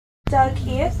dug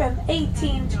here from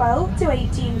 1812 to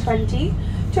 1820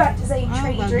 to act as a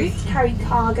trade route to carry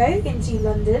cargo into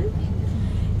London.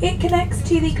 It connects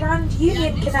to the Grand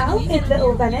Union Canal in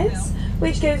Little Venice,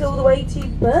 which goes all the way to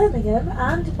Birmingham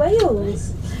and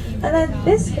Wales. And then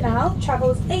this canal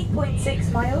travels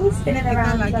 8.6 miles in and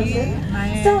around London,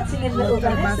 starting in Little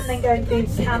Venice and then going through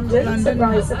Camden,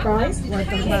 surprise, surprise,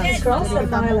 King's Cross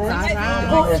and Mile End,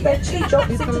 before it eventually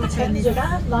drops into the Thames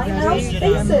River Limehouse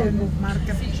Basin,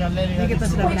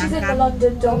 which is in the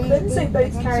London Docklands, so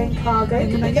boats carrying cargo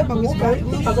can make a more boat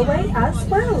the other way as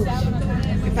well.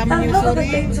 And a lot of the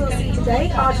things we'll see today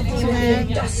are to do with the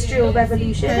Industrial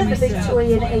Revolution and the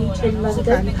Victorian Age in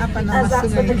London, as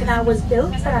that's when the canal was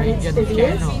built and its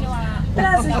figures. But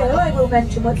as we go, I will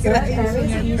mention what certain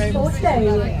areas are used for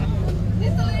today.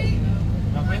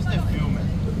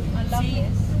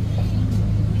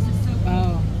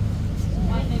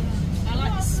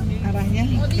 Arahnya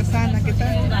ke sana, kita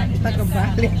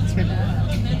kebalik.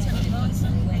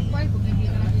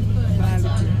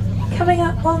 Coming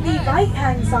up on the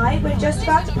right-hand side, we're just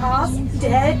about to pass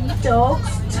Dead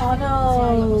Dogs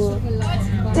Tunnel.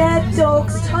 Dead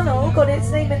Dogs Tunnel got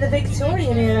its name in the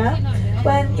Victorian era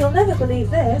when, you'll never believe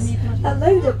this, a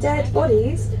load of dead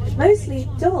bodies, mostly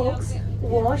dogs,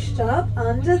 washed up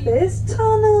under this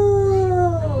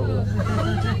tunnel.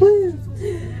 Woo!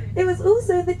 It was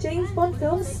also the James Bond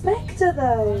film Spectre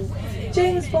though.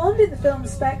 James Bond in the film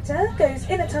Spectre goes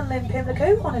in a tunnel in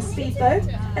Pimlico on a speedboat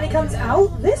and he comes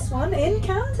out this one in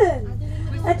Camden.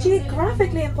 A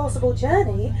geographically impossible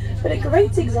journey, but a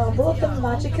great example of the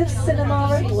magic of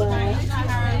cinema at work.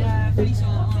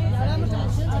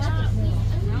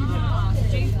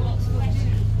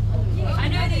 I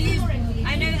know they use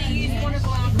one of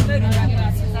our Komodo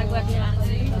dragons because I work at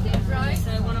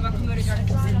so one of our Komodo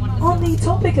dragons in one of the... On the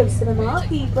topic of cinema,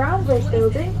 the Brown Brick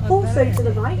building, also to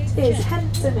the right, is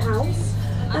Henson House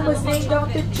and was named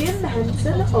after Jim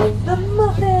Henson of the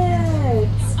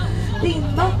Muppets. The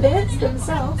Muppets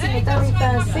themselves in the very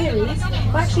first series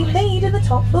were actually made in the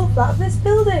top floor flat of this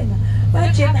building,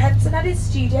 where Jim Henson had his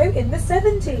studio in the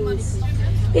 70s.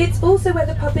 It's also where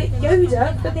the puppet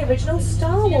Yoda from the original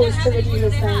Star Wars trilogy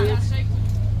was made.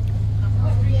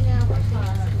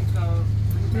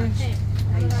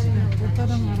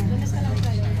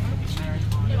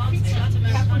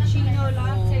 Cappuccino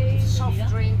latte, soft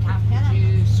drink, apple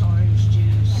juice, orange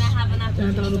juice. Can I have an apple?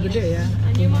 Jangan terlalu gede ya.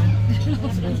 And you want? I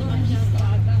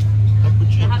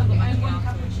haven't got my one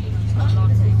cappuccino. It's not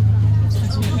latte.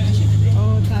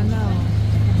 Oh, tunnel.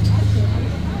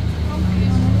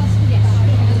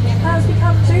 As we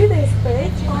come through this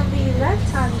bridge, on the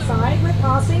left-hand side, we're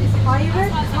passing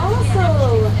Pirate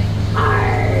Castle.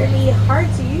 Army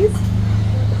hearties!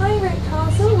 Pirate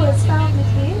Castle was founded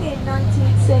here in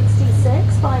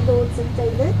 1966 by Lord St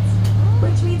David's,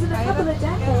 which means in a couple of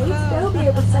decades they'll be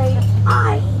able to say,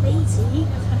 "I'm 80,"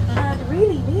 and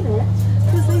really mean it,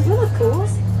 because they will of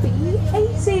course be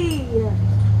 80.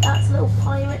 That's a little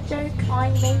pirate joke,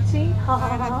 I'm 80, ha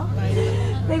ha ha.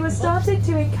 They were started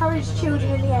to encourage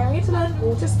children in the area to learn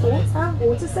water sports and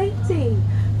water safety,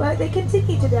 but they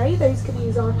continue today. Those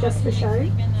canoes aren't just for show.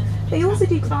 They also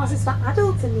do classes for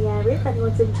adults in the area if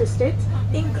anyone's interested,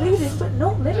 including but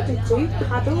not limited to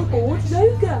paddleboard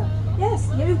yoga. Yes,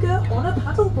 yoga on a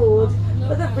paddleboard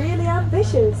for the really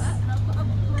ambitious.